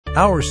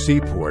Our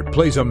seaport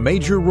plays a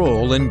major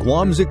role in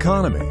Guam's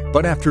economy,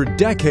 but after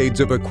decades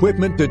of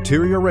equipment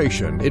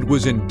deterioration, it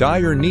was in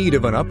dire need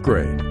of an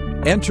upgrade.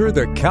 Enter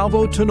the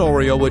Calvo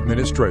Tenorio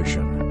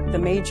administration. The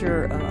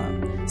major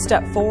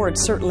step forward,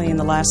 certainly in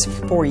the last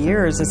 4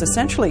 years, is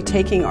essentially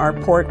taking our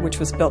port, which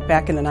was built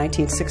back in the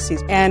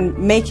 1960s, and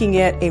making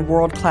it a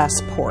world-class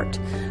port,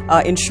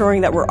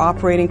 ensuring that we're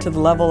operating to the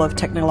level of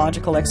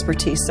technological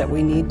expertise that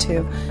we need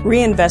to,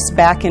 reinvest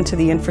back into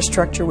the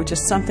infrastructure, which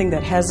is something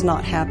that has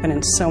not happened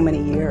in so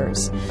many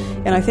years.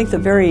 And I think the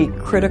very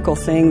critical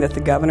thing that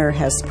the governor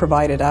has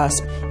provided us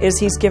is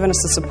he's given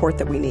us the support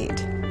that we need.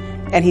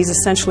 And he's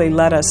essentially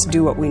let us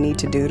do what we need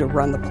to do to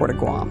run the Port of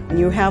Guam.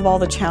 You have all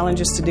the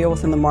challenges to deal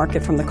with in the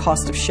market, from the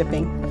cost of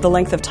shipping, the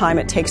length of time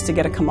it takes to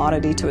get a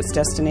commodity to its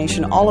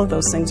destination. All of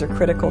those things are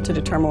critical to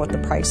determine what the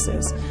price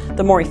is.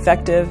 The more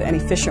effective and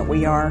efficient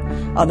we are,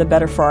 the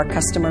better for our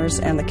customers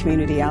and the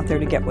community out there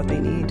to get what they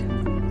need.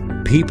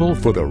 People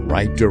for the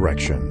right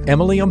direction.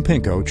 Emily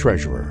Umpinko,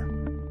 Treasurer.